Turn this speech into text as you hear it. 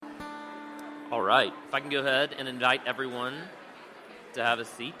All right, if I can go ahead and invite everyone to have a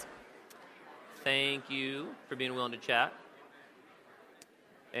seat. Thank you for being willing to chat.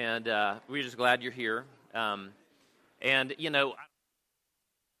 And we're just glad you're here. But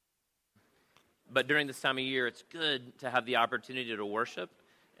during this time of year, it's good to have the opportunity to worship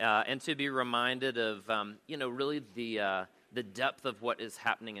and to be reminded of, really the depth of what is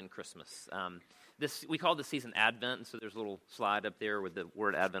happening in Christmas. We call this season Advent, and so there's a little slide up there with the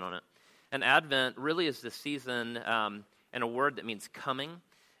word Advent on it. And Advent really is the season and a word that means coming.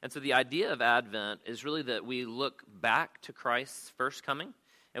 And so the idea of Advent is really that we look back to Christ's first coming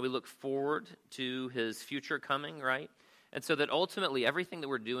and we look forward to his future coming, right? And so that ultimately everything that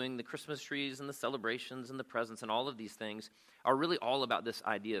we're doing, the Christmas trees and the celebrations and the presents and all of these things are really all about this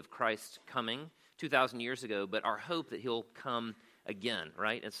idea of Christ coming 2,000 years ago, but our hope that he'll come again,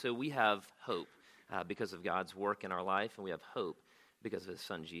 right? And so we have hope because of God's work in our life, and we have hope because of his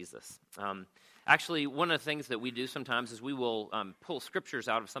son, Jesus. Actually, one of the things that we do sometimes is we will pull scriptures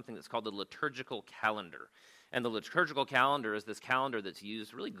out of something that's called the liturgical calendar. And the liturgical calendar is this calendar that's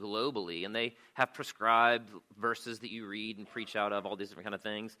used really globally, and they have prescribed verses that you read and preach out of, all these different kind of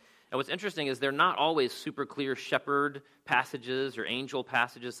things. And what's interesting is they're not always super clear shepherd passages or angel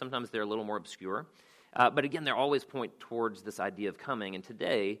passages. Sometimes they're a little more obscure. But again, they always point towards this idea of coming. And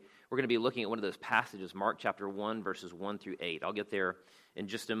today, we're going to be looking at one of those passages, Mark chapter 1, verses 1 through 8. I'll get there in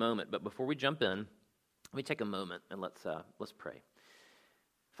just a moment. But before we jump in, let me take a moment and let's pray.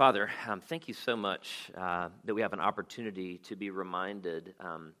 Father, thank you so much that we have an opportunity to be reminded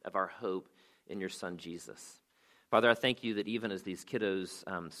of our hope in your son, Jesus. Father, I thank you that even as these kiddos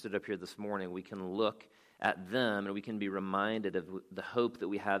stood up here this morning, we can look at them and we can be reminded of the hope that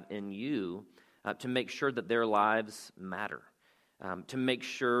we have in you to make sure that their lives matter. To make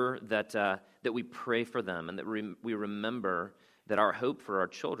sure that we pray for them and that we remember that our hope for our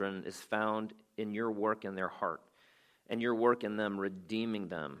children is found in your work in their heart and your work in them redeeming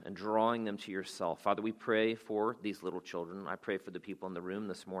them and drawing them to yourself. Father, we pray for these little children. I pray for the people in the room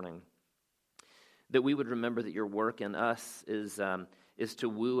this morning that we would remember that your work in us is to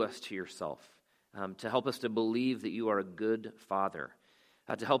woo us to yourself, to help us to believe that you are a good Father,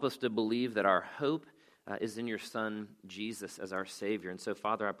 to help us to believe that our hope is in your Son, Jesus, as our Savior. And so,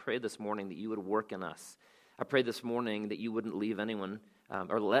 Father, I pray this morning that you would work in us. I pray this morning that you wouldn't leave anyone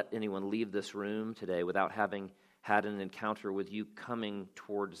or let anyone leave this room today without having had an encounter with you coming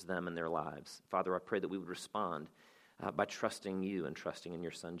towards them in their lives. Father, I pray that we would respond by trusting you and trusting in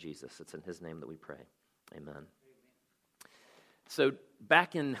your Son, Jesus. It's in his name that we pray. Amen. So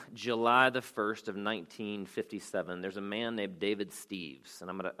back in July the 1st of 1957, there's a man named David Steves, and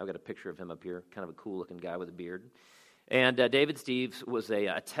I've got a picture of him up here, kind of a cool-looking guy with a beard. And David Steves was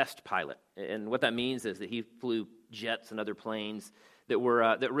a test pilot, and what that means is that he flew jets and other planes that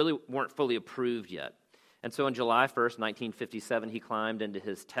really weren't fully approved yet. And so on July 1st, 1957, he climbed into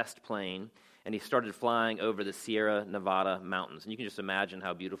his test plane, and he started flying over the Sierra Nevada mountains. And you can just imagine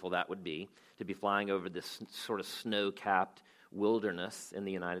how beautiful that would be, to be flying over this sort of snow-capped wilderness in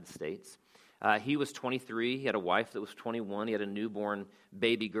the United States. He was 23. He had a wife that was 21. He had a newborn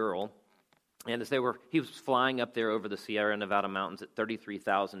baby girl. And he was flying up there over the Sierra Nevada mountains at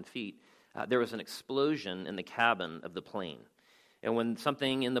 33,000 feet. There was an explosion in the cabin of the plane. And when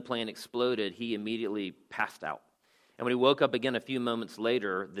something in the plane exploded, he immediately passed out. And when he woke up again a few moments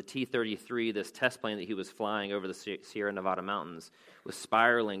later, the T-33, this test plane that he was flying over the Sierra Nevada mountains, was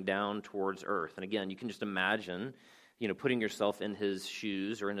spiraling down towards Earth. And again, you can just imagine putting yourself in his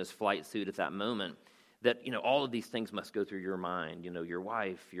shoes or in his flight suit at that moment, that, all of these things must go through your mind, your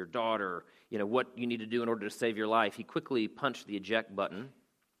wife, your daughter, what you need to do in order to save your life. He quickly punched the eject button,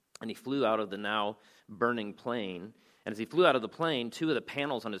 and he flew out of the now burning plane. And as he flew out of the plane, two of the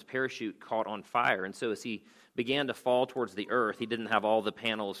panels on his parachute caught on fire. And so as he began to fall towards the earth, he didn't have all the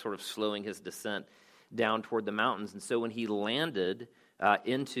panels sort of slowing his descent down toward the mountains. And so when he landed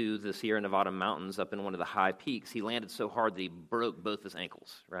into the Sierra Nevada mountains up in one of the high peaks, he landed so hard that he broke both his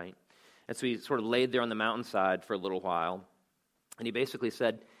ankles, right? And so he sort of laid there on the mountainside for a little while, and he basically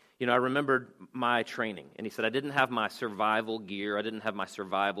said, I remembered my training. And he said, I didn't have my survival gear, I didn't have my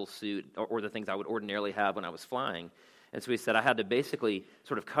survival suit, or the things I would ordinarily have when I was flying. And so he said, I had to basically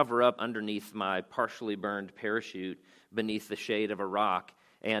sort of cover up underneath my partially burned parachute beneath the shade of a rock,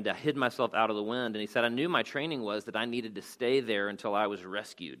 and I hid myself out of the wind. And he said, I knew my training was that I needed to stay there until I was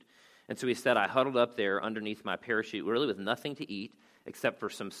rescued. And so he said, I huddled up there underneath my parachute, really with nothing to eat, except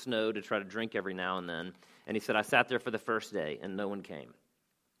for some snow to try to drink every now and then. And he said, I sat there for the first day, and no one came.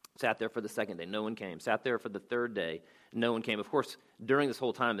 Sat there for the second day, no one came. Sat there for the third day, no one came. Of course, during this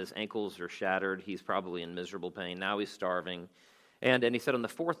whole time, his ankles are shattered. He's probably in miserable pain. Now he's starving. And he said on the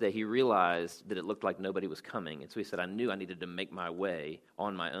fourth day, he realized that it looked like nobody was coming. And so he said, I knew I needed to make my way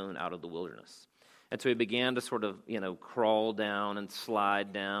on my own out of the wilderness. And so he began to sort of, crawl down and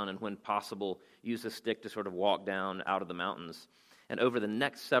slide down, and when possible, use a stick to sort of walk down out of the mountains. And over the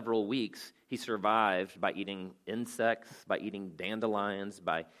next several weeks, he survived by eating insects, by eating dandelions,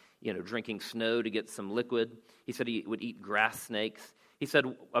 by, drinking snow to get some liquid. He said he would eat grass snakes. He said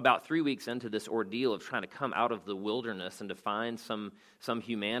about 3 weeks into this ordeal of trying to come out of the wilderness and to find some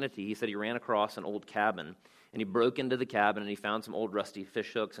humanity, he said he ran across an old cabin, and he broke into the cabin and he found some old rusty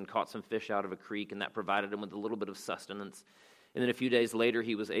fish hooks and caught some fish out of a creek, and that provided him with a little bit of sustenance. And then a few days later,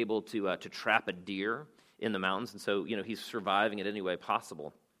 he was able to trap a deer in the mountains, and so he's surviving it any way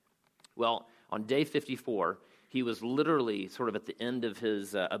possible. Well, on day 54, he was literally sort of at the end of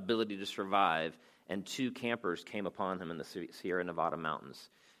his ability to survive, and 2 campers came upon him in the Sierra Nevada mountains.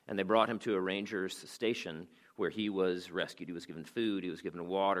 And they brought him to a ranger's station where he was rescued. He was given food, he was given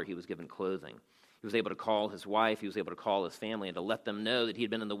water, he was given clothing. He was able to call his wife, he was able to call his family, and to let them know that he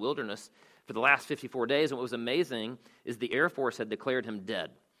had been in the wilderness for the last 54 days. And what was amazing is the Air Force had declared him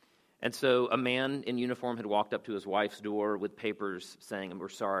dead. And so a man in uniform had walked up to his wife's door with papers saying, we're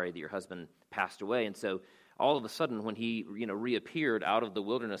sorry that your husband passed away. And so all of a sudden, when he reappeared out of the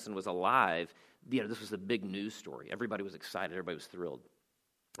wilderness and was alive, this was a big news story. Everybody was excited. Everybody was thrilled.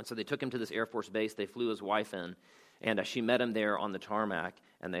 And so they took him to this Air Force base. They flew his wife in, and she met him there on the tarmac,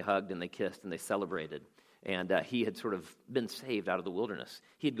 and they hugged and they kissed and they celebrated. And he had sort of been saved out of the wilderness.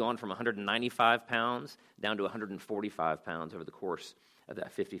 He had gone from 195 pounds down to 145 pounds over the course of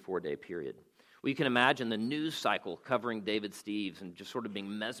that 54-day period. Well, you can imagine the news cycle covering David Steeves and just sort of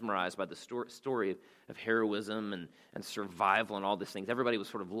being mesmerized by the story of heroism and survival and all these things. Everybody was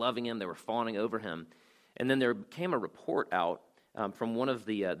sort of loving him. They were fawning over him. And then there came a report out from one of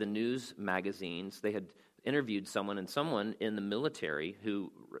the news magazines. They had interviewed someone in the military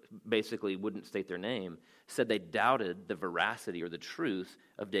who basically wouldn't state their name, said they doubted the veracity or the truth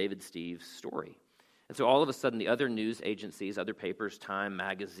of David Steeves' story. And so all of a sudden, the other news agencies, other papers, Time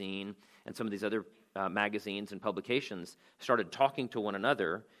Magazine, and some of these other magazines and publications started talking to one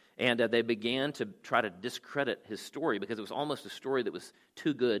another, and they began to try to discredit his story because it was almost a story that was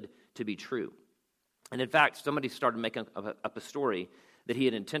too good to be true. And in fact, somebody started making up a story that he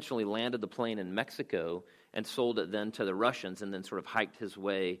had intentionally landed the plane in Mexico and sold it then to the Russians and then sort of hiked his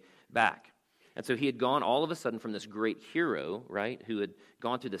way back. And so he had gone all of a sudden from this great hero, right, who had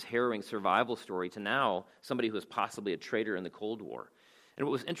gone through this harrowing survival story to now somebody who was possibly a traitor in the Cold War. And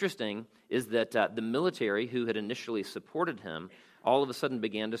what was interesting is that the military who had initially supported him all of a sudden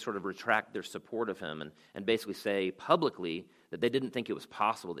began to sort of retract their support of him and basically say publicly that they didn't think it was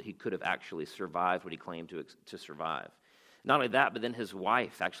possible that he could have actually survived what he claimed to survive. Not only that, but then his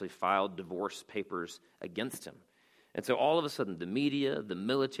wife actually filed divorce papers against him. And so all of a sudden, the media, the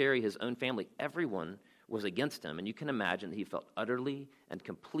military, his own family, everyone was against him. And you can imagine that he felt utterly and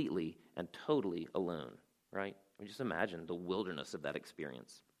completely and totally alone, right? I mean, just imagine the wilderness of that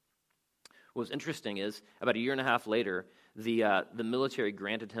experience. What was interesting is, about a year and a half later, the military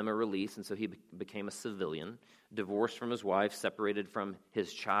granted him a release, and so he became a civilian, divorced from his wife, separated from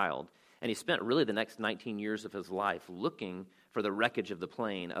his child. And he spent really the next 19 years of his life looking for the wreckage of the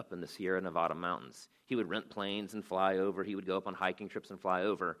plane up in the Sierra Nevada mountains. He would rent planes and fly over. He would go up on hiking trips and fly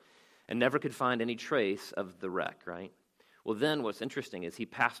over, and never could find any trace of the wreck, right? Well, then what's interesting is he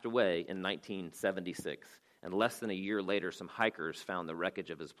passed away in 1976, and less than a year later, some hikers found the wreckage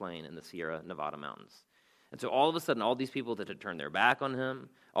of his plane in the Sierra Nevada mountains. And so all of a sudden, all these people that had turned their back on him,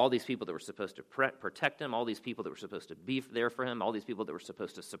 all these people that were supposed to protect him, all these people that were supposed to be there for him, all these people that were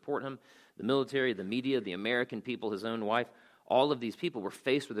supposed to support him, the military, the media, the American people, his own wife, all of these people were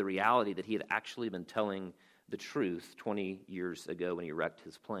faced with the reality that he had actually been telling the truth 20 years ago when he wrecked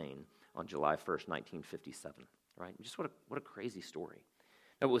his plane on July 1st, 1957, right? Just what a crazy story.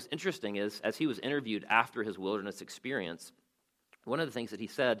 Now, what was interesting is, as he was interviewed after his wilderness experience, one of the things that he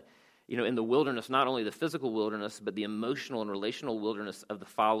said, in the wilderness, not only the physical wilderness, but the emotional and relational wilderness of the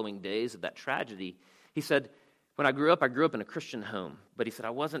following days of that tragedy, he said, when I grew up in a Christian home, but he said, I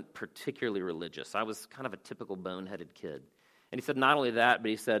wasn't particularly religious. I was kind of a typical boneheaded kid. And he said, not only that, but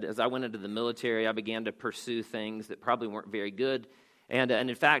he said, as I went into the military, I began to pursue things that probably weren't very good. And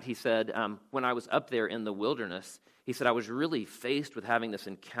in fact, he said, when I was up there in the wilderness, he said, I was really faced with having this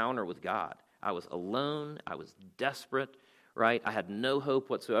encounter with God. I was alone. I was desperate, right? I had no hope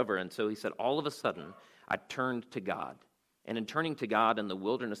whatsoever. And so he said, all of a sudden, I turned to God. And in turning to God in the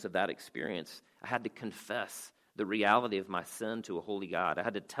wilderness of that experience, I had to confess the reality of my sin to a holy God. I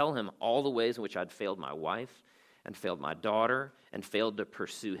had to tell him all the ways in which I'd failed my wife and failed my daughter and failed to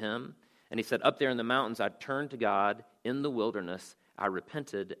pursue him. And he said, up there in the mountains, I turned to God. In the wilderness, I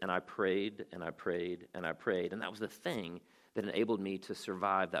repented, and I prayed, and I prayed, and I prayed. And that was the thing that enabled me to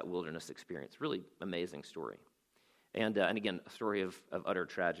survive that wilderness experience. Really amazing story. And again, a story of utter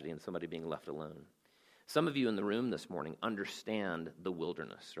tragedy and somebody being left alone. Some of you in the room this morning understand the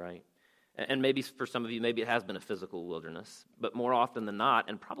wilderness, right? And maybe for some of you, maybe it has been a physical wilderness, but more often than not,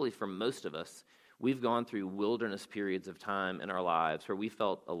 and probably for most of us, we've gone through wilderness periods of time in our lives where we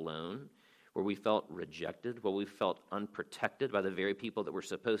felt alone, where we felt rejected, where we felt unprotected by the very people that were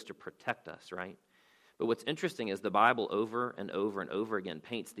supposed to protect us, right? But what's interesting is the Bible over and over and over again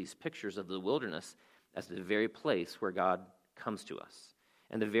paints these pictures of the wilderness as the very place where God comes to us,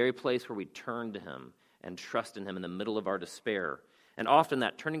 and the very place where we turn to him and trust in him in the middle of our despair. And often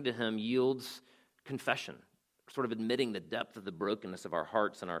that turning to him yields confession, sort of admitting the depth of the brokenness of our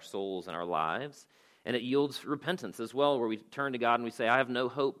hearts and our souls and our lives. And it yields repentance as well, where we turn to God and we say, I have no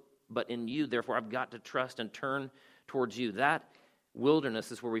hope but in you, therefore I've got to trust and turn towards you. That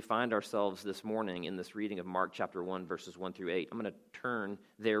wilderness is where we find ourselves this morning in this reading of Mark chapter 1, verses 1 through 8. I'm going to turn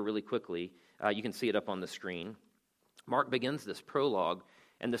there really quickly. You can see it up on the screen. Mark begins this prologue,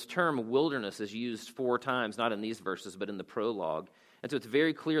 and this term wilderness is used 4 times, not in these verses, but in the prologue. And so it's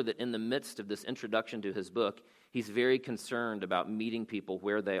very clear that in the midst of this introduction to his book, he's very concerned about meeting people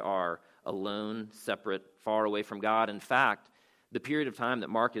where they are, alone, separate, far away from God. In fact, the period of time that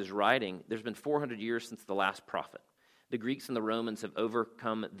Mark is writing, there's been 400 years since the last prophet. The Greeks and the Romans have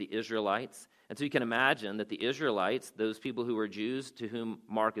overcome the Israelites. And so you can imagine that the Israelites, those people who were Jews to whom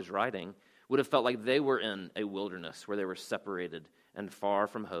Mark is writing, would have felt like they were in a wilderness where they were separated and far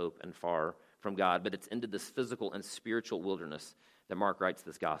from hope and far from God. But it's into this physical and spiritual wilderness that Mark writes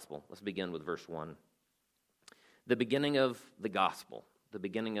this gospel. Let's begin with verse 1. The beginning of the gospel. The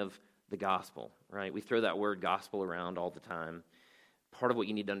beginning of the gospel, right? We throw that word gospel around all the time. Part of what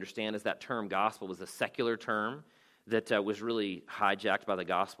you need to understand is that term gospel was a secular term that was really hijacked by the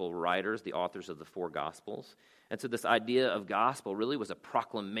gospel writers, the authors of the 4 gospels. And so this idea of gospel really was a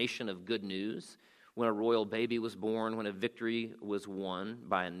proclamation of good news. When a royal baby was born, when a victory was won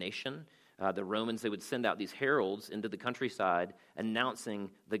by a nation, the Romans, they would send out these heralds into the countryside announcing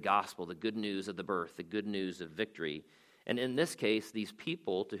the gospel, the good news of the birth, the good news of victory. And in this case, these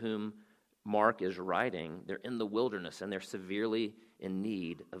people to whom Mark is writing, they're in the wilderness and they're severely in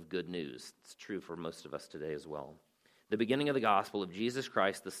need of good news. It's true for most of us today as well. The beginning of the gospel of Jesus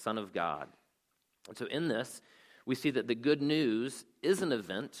Christ, the Son of God. And so in this, we see that the good news is an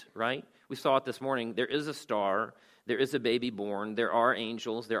event, right? We saw it this morning. There is a star. There is a baby born. There are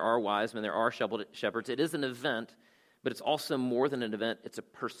angels. There are wise men. There are shepherds. It is an event, but it's also more than an event. It's a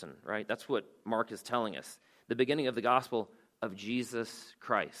person, right? That's what Mark is telling us. The beginning of the gospel of Jesus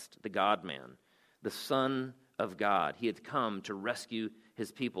Christ, the God-man, the Son of God. He had come to rescue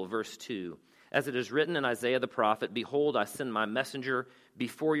his people. Verse 2, as it is written in Isaiah the prophet, behold, I send my messenger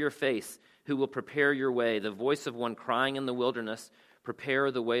before your face, who will prepare your way, the voice of one crying in the wilderness,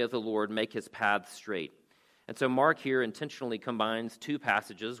 prepare the way of the Lord, make his path straight. And so Mark here intentionally combines 2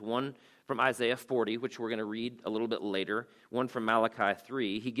 passages, one from Isaiah 40, which we're going to read a little bit later, one from Malachi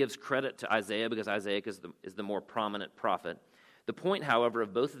 3. He gives credit to Isaiah because Isaiah is the more prominent prophet. The point, however,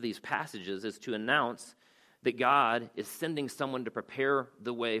 of both of these passages is to announce that God is sending someone to prepare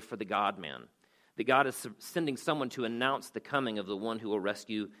the way for the God-man, that God is sending someone to announce the coming of the one who will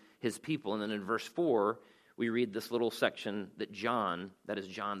rescue his people. And then in verse 4, we read this little section that John, that is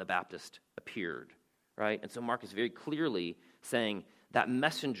John the Baptist, appeared, right? And so Mark is very clearly saying that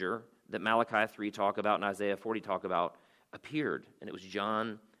messenger that Malachi 3 talk about and Isaiah 40 talk about appeared, and it was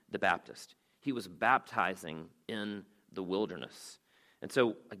John the Baptist. He was baptizing in the wilderness. And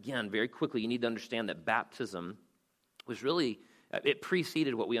so, again, very quickly, you need to understand that baptism was really, it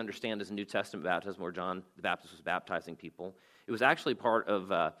preceded what we understand as New Testament baptism, where John the Baptist was baptizing people. It was actually part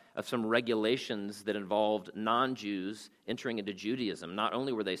of some regulations that involved non-Jews entering into Judaism. Not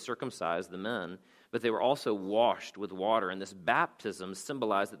only were they circumcised, the men, but they were also washed with water. And this baptism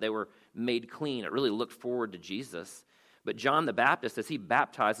symbolized that they were made clean. It really looked forward to Jesus. But John the Baptist, as he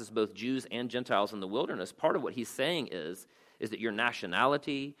baptizes both Jews and Gentiles in the wilderness, part of what he's saying is that your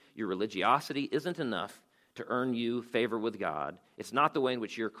nationality, your religiosity isn't enough to earn you favor with God. It's not the way in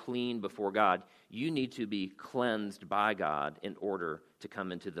which you're clean before God. You need to be cleansed by God in order to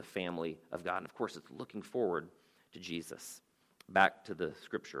come into the family of God. And of course, it's looking forward to Jesus. Back to the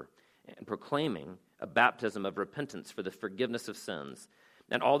scripture. And proclaiming a baptism of repentance for the forgiveness of sins.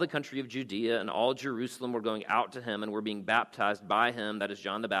 And all the country of Judea and all Jerusalem were going out to him and were being baptized by him, that is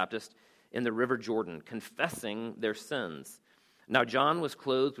John the Baptist, in the river Jordan, confessing their sins. Now John was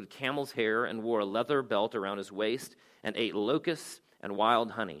clothed with camel's hair and wore a leather belt around his waist and ate locusts and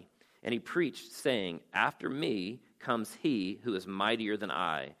wild honey. And he preached, saying, "After me comes he who is mightier than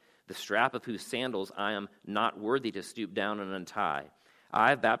I, the strap of whose sandals I am not worthy to stoop down and untie. I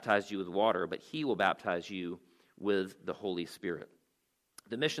have baptized you with water, but he will baptize you with the Holy Spirit."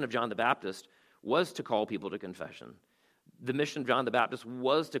 The mission of John the Baptist was to call people to confession. The mission of John the Baptist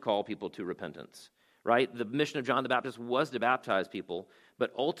was to call people to repentance, right? The mission of John the Baptist was to baptize people,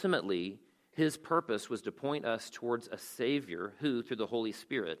 but ultimately his purpose was to point us towards a Savior who, through the Holy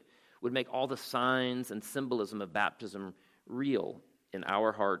Spirit, would make all the signs and symbolism of baptism real in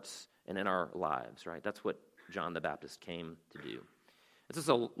our hearts and in our lives, right? That's what John the Baptist came to do. This is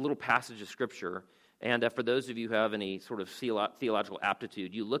a little passage of Scripture, and for those of you who have any sort of theological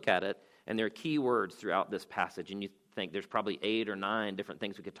aptitude, you look at it, and there are key words throughout this passage, and you think there's probably 8 or 9 different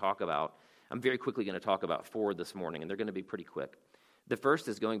things we could talk about. I'm very quickly going to talk about 4 this morning, and they're going to be pretty quick. The first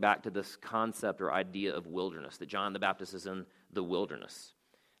is going back to this concept or idea of wilderness, that John the Baptist is in the wilderness.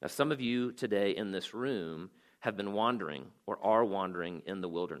 Now, some of you today in this room have been wandering or are wandering in the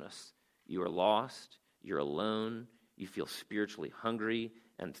wilderness. You are lost, you're alone, you feel spiritually hungry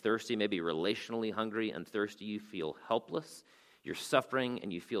and thirsty, maybe relationally hungry and thirsty. You feel helpless, you're suffering,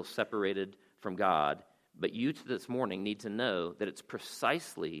 and you feel separated from God. But you this morning need to know that it's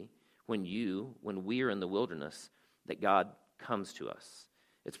precisely when we are in the wilderness that God comes to us.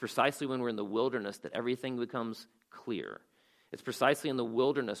 It's precisely when we're in the wilderness that everything becomes clear. It's precisely in the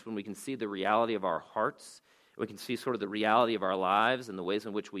wilderness when we can see the reality of our hearts, we can see sort of the reality of our lives and the ways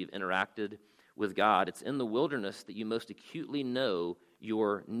in which we've interacted with God. It's in the wilderness that you most acutely know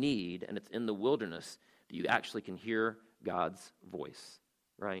your need, and it's in the wilderness that you actually can hear God's voice,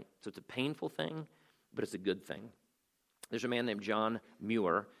 right? So it's a painful thing, but it's a good thing. There's a man named John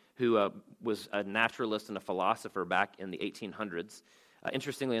Muir who was a naturalist and a philosopher back in the 1800s.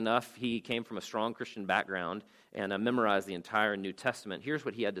 Interestingly enough, he came from a strong Christian background and memorized the entire New Testament. Here's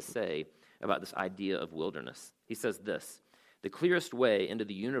what he had to say about this idea of wilderness. He says this: "The clearest way into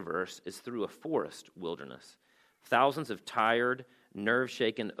the universe is through a forest wilderness. Thousands of tired,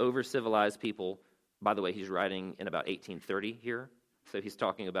 nerve-shaken, over-civilized people." By the way, he's writing in about 1830 here. So he's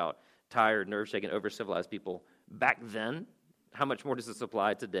talking about tired, nerve-shaken, over-civilized people back then. How much more does this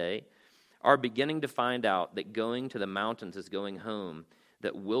apply today? Are beginning to find out that going to the mountains is going home,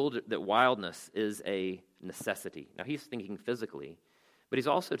 that wildness is a necessity. Now, he's thinking physically, but he's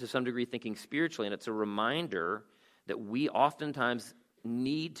also to some degree thinking spiritually, and it's a reminder that we oftentimes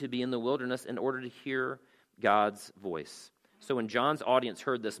need to be in the wilderness in order to hear God's voice. So when John's audience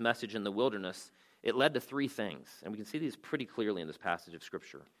heard this message in the wilderness, it led to 3 things, and we can see these pretty clearly in this passage of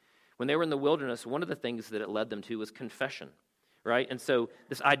Scripture. When they were in the wilderness, one of the things that it led them to was confession. Right? And so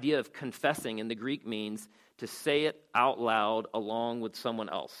this idea of confessing in the Greek means to say it out loud along with someone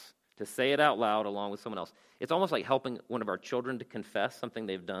else. To say it out loud along with someone else. It's almost like helping one of our children to confess something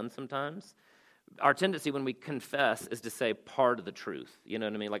they've done sometimes. Our tendency when we confess is to say part of the truth. You know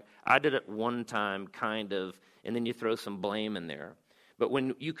what I mean? Like, I did it one time, kind of, and then you throw some blame in there. But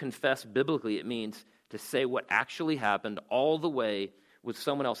when you confess biblically, it means to say what actually happened all the way with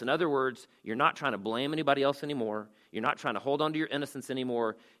someone else. In other words, you're not trying to blame anybody else anymore. You're not trying to hold on to your innocence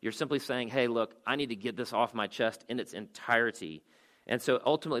anymore. You're simply saying, hey, look, I need to get this off my chest in its entirety. And so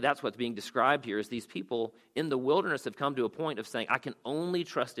ultimately that's what's being described here is these people in the wilderness have come to a point of saying, I can only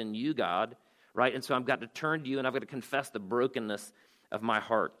trust in you, God, right? And so I've got to turn to you and I've got to confess the brokenness of my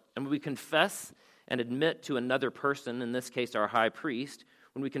heart. And when we confess and admit to another person, in this case our high priest,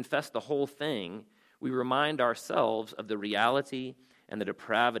 when we confess the whole thing, we remind ourselves of the reality and the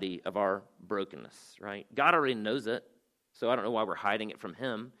depravity of our brokenness, right? God already knows it, so I don't know why we're hiding it from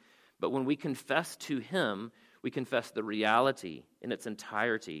him. But when we confess to him, we confess the reality in its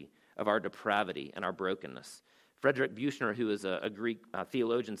entirety of our depravity and our brokenness. Frederick Buechner, who is a Greek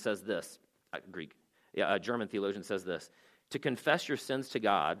theologian, says this, a German theologian says this: to confess your sins to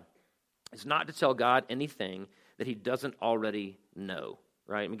God is not to tell God anything that he doesn't already know,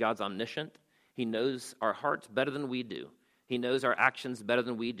 right? I mean, God's omniscient. He knows our hearts better than we do. He knows our actions better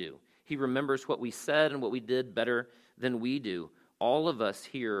than we do. He remembers what we said and what we did better than we do. All of us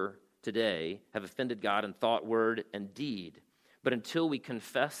here today have offended God in thought, word, and deed. But until we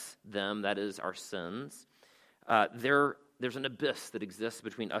confess them, that is, our sins, there's an abyss that exists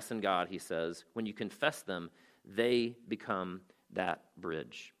between us and God, he says. When you confess them, they become that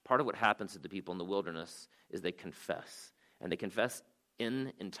bridge. Part of what happens to the people in the wilderness is they confess. And they confess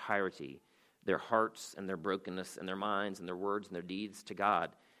in entirety their hearts and their brokenness and their minds and their words and their deeds to God.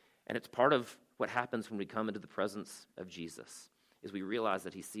 And it's part of what happens when we come into the presence of Jesus, is we realize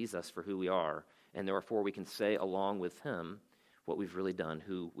that he sees us for who we are, and therefore we can say along with him what we've really done,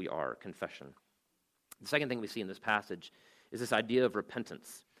 who we are, confession. The second thing we see in this passage is this idea of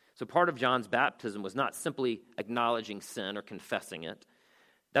repentance. So part of John's baptism was not simply acknowledging sin or confessing it.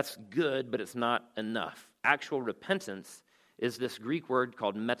 That's good, but it's not enough. Actual repentance is this Greek word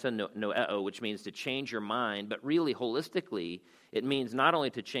called metanoeo, which means to change your mind, but really holistically, it means not only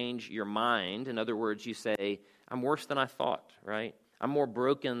to change your mind. In other words, you say, I'm worse than I thought, right? I'm more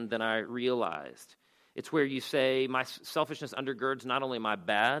broken than I realized. It's where you say, my selfishness undergirds not only my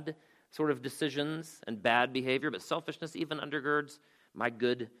bad sort of decisions and bad behavior, but selfishness even undergirds my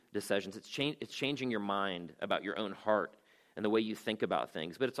good decisions. It's changing your mind about your own heart and the way you think about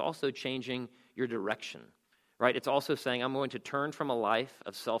things, but it's also changing your direction, right? It's also saying, I'm going to turn from a life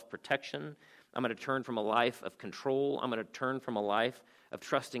of self-protection. I'm going to turn from a life of control. I'm going to turn from a life of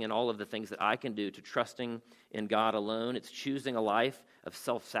trusting in all of the things that I can do to trusting in God alone. It's choosing a life of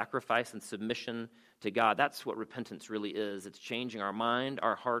self-sacrifice and submission to God. That's what repentance really is. It's changing our mind,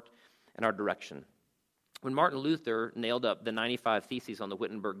 our heart, and our direction. When Martin Luther nailed up the 95 Theses on the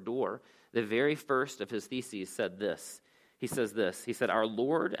Wittenberg door, the very first of his theses said this. He says this. He said, our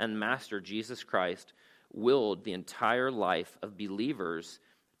Lord and Master Jesus Christ willed the entire life of believers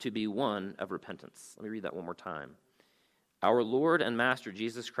to be one of repentance. Let me read that one more time. Our Lord and Master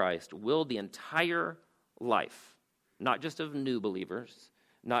Jesus Christ willed the entire life, not just of new believers,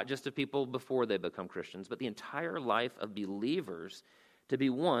 not just of people before they become Christians, but the entire life of believers to be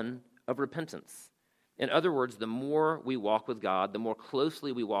one of repentance. In other words, the more we walk with God, the more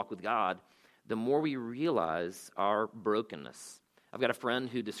closely we walk with God, the more we realize our brokenness. I've got a friend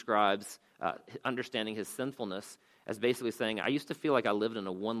who describes understanding his sinfulness as basically saying, I used to feel like I lived in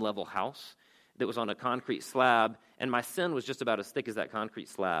a one-level house that was on a concrete slab, and my sin was just about as thick as that concrete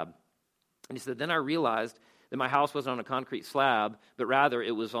slab. And he said, then I realized that my house wasn't on a concrete slab, but rather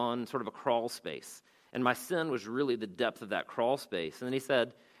it was on sort of a crawl space. And my sin was really the depth of that crawl space. And then he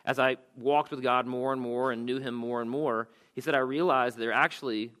said, as I walked with God more and more and knew him more and more, he said, I realized there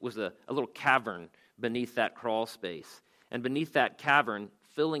actually was a little cavern beneath that crawl space. And beneath that cavern,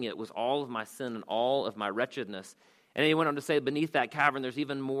 filling it, was all of my sin and all of my wretchedness. And then he went on to say, beneath that cavern, there's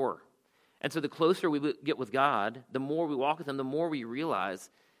even more. And so the closer we get with God, the more we walk with him, the more we realize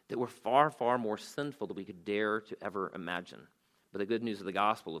that we're far, far more sinful than we could dare to ever imagine. But the good news of the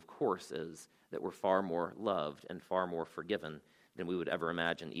gospel, of course, is that we're far more loved and far more forgiven than we would ever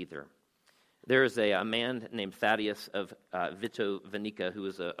imagine either. There is a man named Thaddeus of Vito Venica who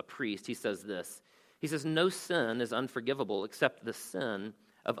is a priest. He says this. He says, no sin is unforgivable except the sin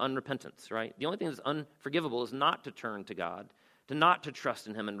of unrepentance, right? The only thing that's unforgivable is not to turn to God, not to trust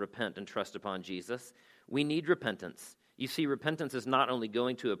in him and repent and trust upon Jesus. We need repentance. You see, repentance is not only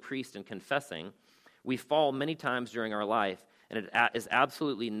going to a priest and confessing. We fall many times during our life, and it is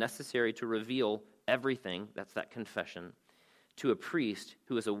absolutely necessary to reveal everything, that's that confession, to a priest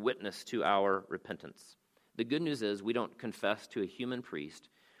who is a witness to our repentance. The good news is we don't confess to a human priest.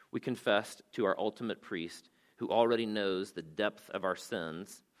 We confess to our ultimate priest who already knows the depth of our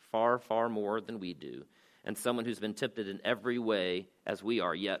sins far, far more than we do, and someone who's been tempted in every way as we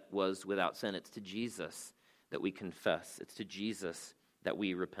are, yet was without sin. It's to Jesus that we confess. It's to Jesus that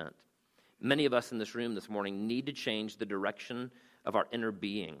we repent. Many of us in this room this morning need to change the direction of our inner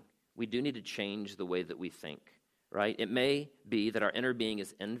being. We do need to change the way that we think, right? It may be that our inner being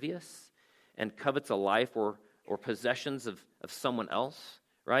is envious and covets a life or possessions of someone else,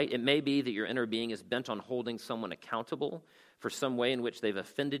 right? It may be that your inner being is bent on holding someone accountable for some way in which they've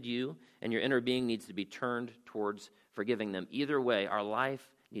offended you, and your inner being needs to be turned towards forgiving them. Either way, our life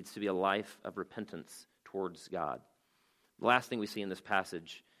needs to be a life of repentance towards God. The last thing we see in this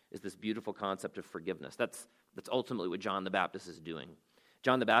passage is this beautiful concept of forgiveness. That's ultimately what John the Baptist is doing.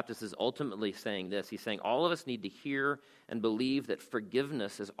 John the Baptist is ultimately saying this. He's saying all of us need to hear and believe that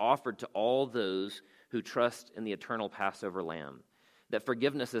forgiveness is offered to all those who trust in the eternal Passover Lamb. That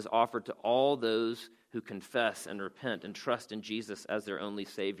forgiveness is offered to all those who confess and repent and trust in Jesus as their only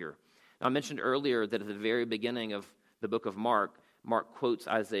Savior. Now, I mentioned earlier that at the very beginning of the book of Mark, Mark quotes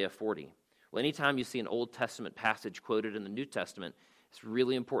Isaiah 40. Well, anytime you see an Old Testament passage quoted in the New Testament, it's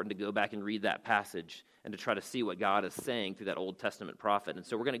really important to go back and read that passage and to try to see what God is saying through that Old Testament prophet. And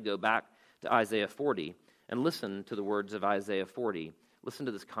so we're going to go back to Isaiah 40 and listen to the words of Isaiah 40. Listen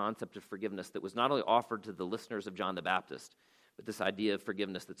to this concept of forgiveness that was not only offered to the listeners of John the Baptist, but this idea of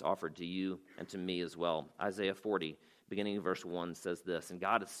forgiveness that's offered to you and to me as well. Isaiah 40, beginning in verse 1, says this, and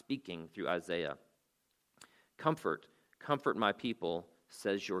God is speaking through Isaiah. Comfort, comfort my people,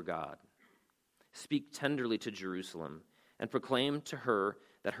 says your God. Speak tenderly to Jerusalem and proclaim to her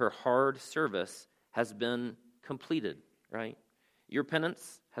that her hard service has been completed, right? Your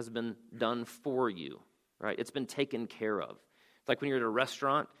penance has been done for you, right? It's been taken care of. It's like when you're at a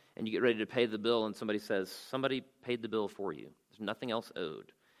restaurant and you get ready to pay the bill and somebody says, somebody paid the bill for you. There's nothing else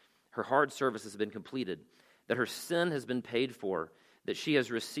owed. Her hard service has been completed, that her sin has been paid for, that she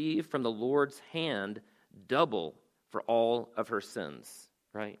has received from the Lord's hand double for all of her sins,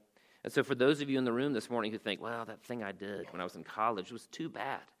 right? And so for those of you in the room this morning who think, well, that thing I did when I was in college was too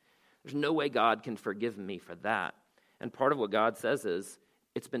bad. There's no way God can forgive me for that. And part of what God says is,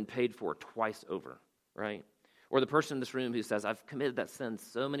 it's been paid for twice over, right? Or the person in this room who says, I've committed that sin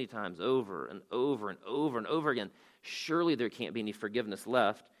so many times over and over and over and over again. Surely there can't be any forgiveness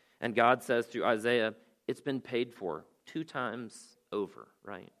left. And God says through Isaiah, it's been paid for 2 times over,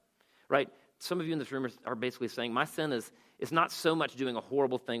 right? Right? Some of you in this room are basically saying, my sin is not so much doing a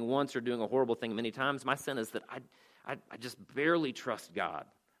horrible thing once or doing a horrible thing many times. My sin is that I just barely trust God.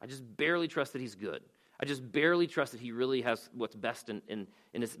 I just barely trust that he's good. I just barely trust that he really has what's best in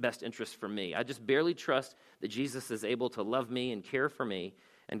his best interest for me. I just barely trust that Jesus is able to love me and care for me.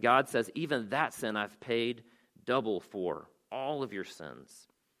 And God says, even that sin I've paid double for, all of your sins.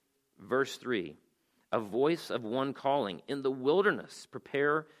 Verse 3, a voice of one calling, in the wilderness,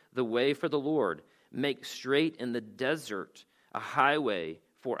 prepare the way for the Lord. Make straight in the desert a highway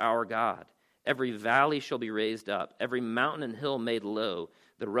for our God. Every valley shall be raised up, every mountain and hill made low.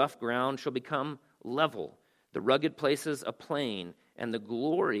 The rough ground shall become level, the rugged places a plain, and the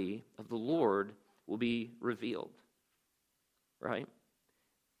glory of the Lord will be revealed. Right?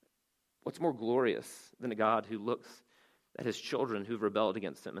 What's more glorious than a God who looks at his children who've rebelled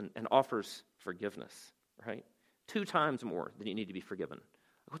against him and offers forgiveness, right? 2 times more than you need to be forgiven.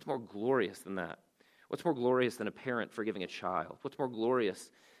 What's more glorious than that? What's more glorious than a parent forgiving a child? What's more glorious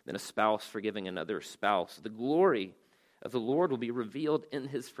than a spouse forgiving another spouse? The glory of the Lord will be revealed in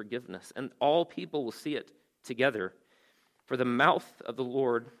his forgiveness, and all people will see it together. For the mouth of the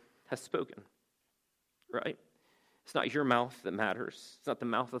Lord has spoken, right? It's not your mouth that matters. It's not the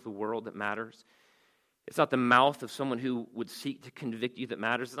mouth of the world that matters. It's not the mouth of someone who would seek to convict you that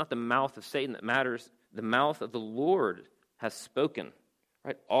matters. It's not the mouth of Satan that matters. The mouth of the Lord has spoken,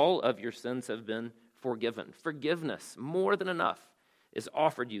 right? All of your sins have been forgiven. Forgiveness, more than enough, is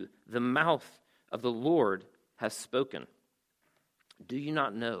offered you. The mouth of the Lord has spoken. Do you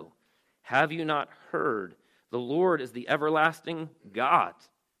not know? Have you not heard? The Lord is the everlasting God.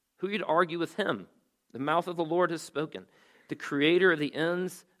 Who are you to argue with him? The mouth of the Lord has spoken. The creator of the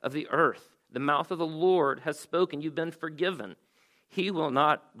ends of the earth. The mouth of the Lord has spoken. You've been forgiven. He will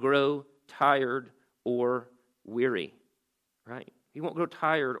not grow tired or weary. Right? He won't grow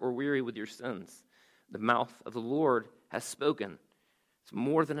tired or weary with your sins. The mouth of the Lord has spoken. It's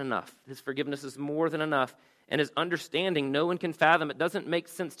more than enough. His forgiveness is more than enough. And his understanding, no one can fathom. It doesn't make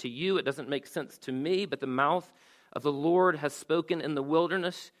sense to you. It doesn't make sense to me. But the mouth of the Lord has spoken in the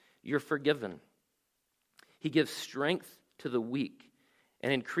wilderness. You're forgiven. He gives strength to the weak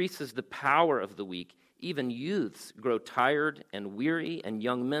and increases the power of the weak. Even youths grow tired and weary, and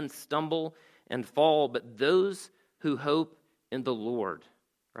young men stumble and fall. But those who hope in the Lord,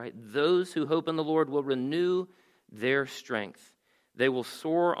 right? Those who hope in the Lord will renew their strength. They will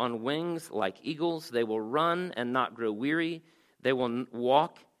soar on wings like eagles. They will run and not grow weary. They will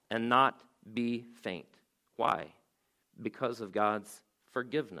walk and not be faint. Why? Because of God's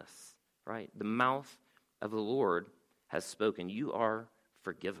forgiveness, right? The mouth of the Lord has spoken. You are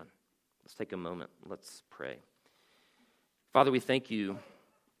forgiven. Let's take a moment. Let's pray. Father, we thank you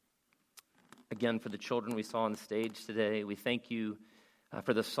again for the children we saw on the stage today. We thank you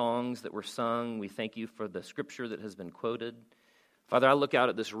for the songs that were sung. We thank you for the scripture that has been quoted. Father, I look out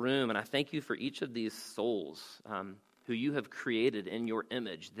at this room and I thank you for each of these souls who you have created in your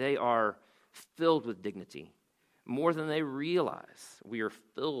image. They are filled with dignity. More than they realize, we are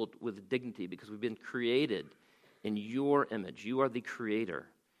filled with dignity because we've been created in your image. You are the creator.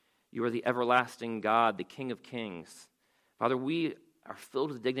 You are the everlasting God, the King of kings. Father, we are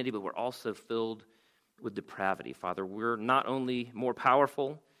filled with dignity, but we're also filled with depravity. Father, we're not only more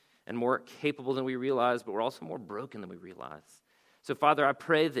powerful and more capable than we realize, but we're also more broken than we realize. So, Father, I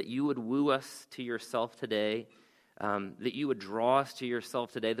pray that you would woo us to yourself today, that you would draw us to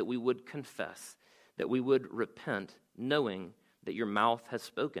yourself today, that we would confess, that we would repent, knowing that your mouth has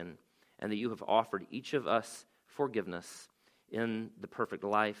spoken and that you have offered each of us forgiveness in the perfect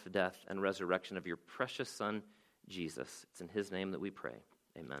life, death, and resurrection of your precious Son, Jesus. It's in his name that we pray.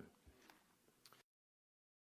 Amen.